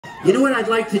You know what I'd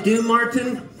like to do,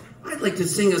 Martin? I'd like to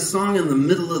sing a song in the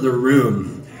middle of the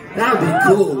room. That would be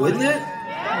cool, wouldn't it?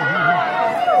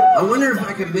 I wonder if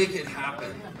I could make it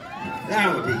happen.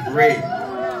 That would be great.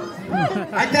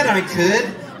 I bet I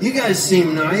could. You guys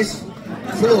seem nice.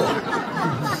 Cool.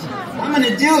 I'm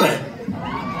gonna do it.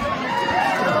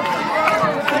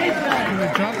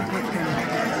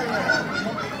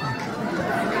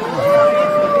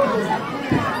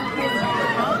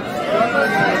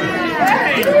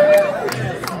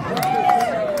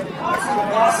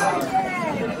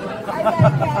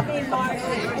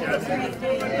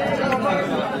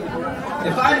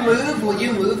 If I move, will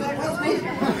you move it with me?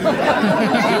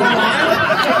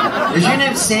 Is your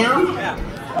name Sam?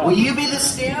 Will you be the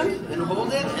stand and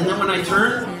hold it? And then when I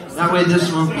turn, that way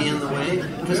this won't be in the way.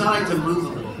 Because I like to move a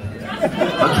little bit.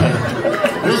 Okay.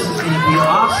 This is going to be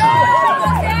awesome.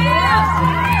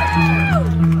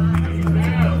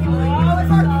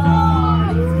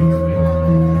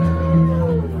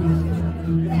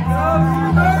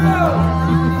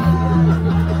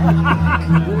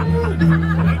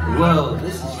 Whoa,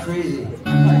 this is crazy.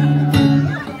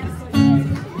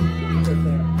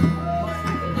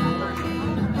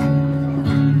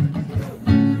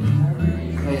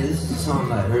 Hey, this is a song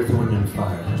by Earth, Wind, and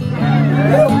Fire.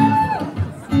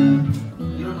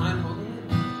 You don't mind holding it?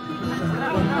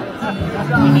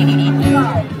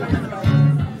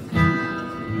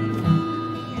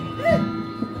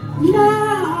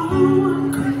 Now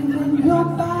I'm craving your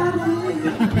body.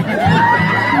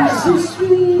 So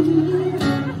sweet.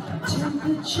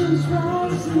 Temperature's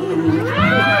rising. I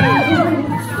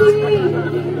feel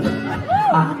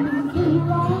I'm in the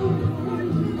wrong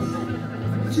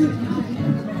place tonight.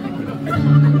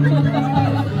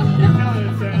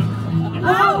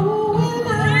 Oh, when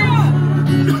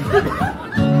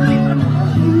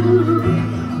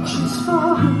she's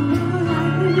falling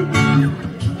right,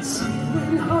 kissing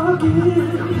and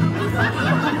hugging.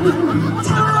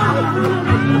 Time,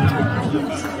 I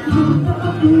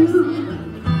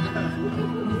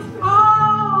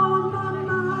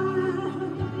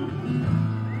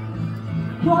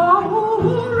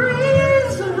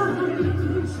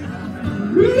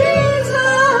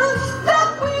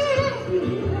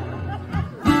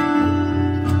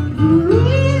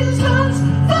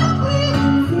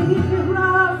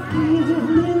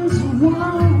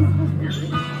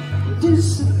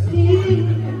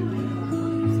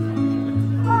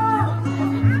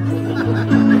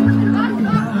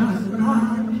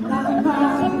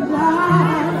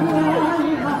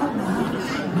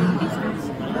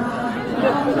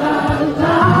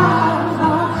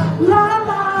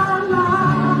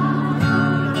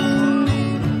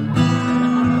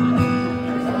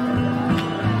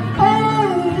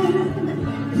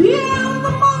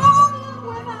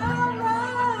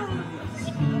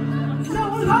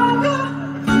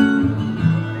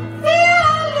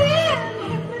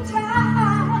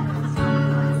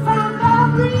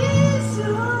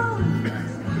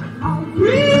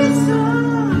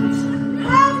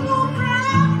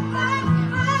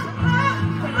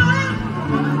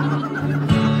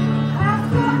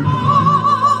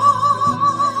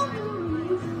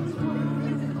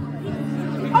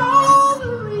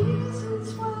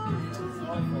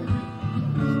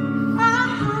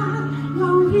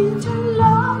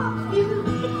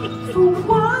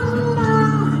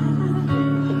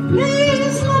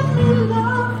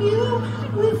love you.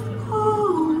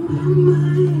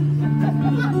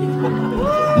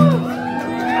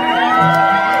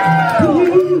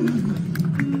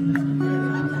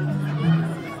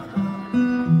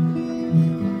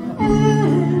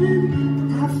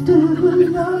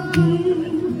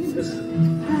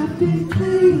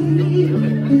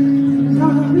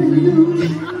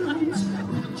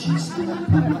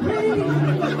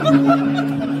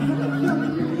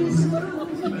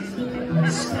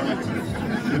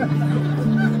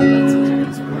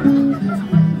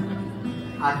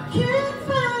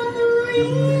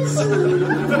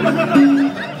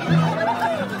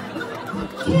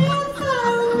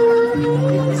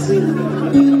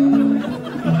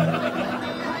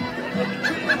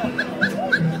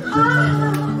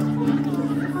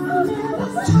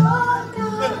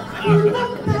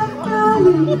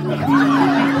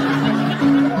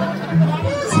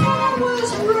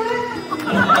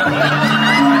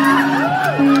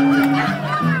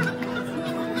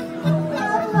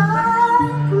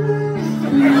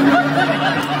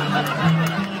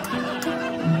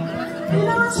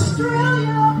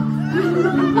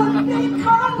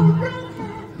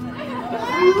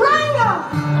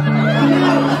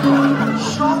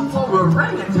 Short for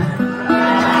orangutan.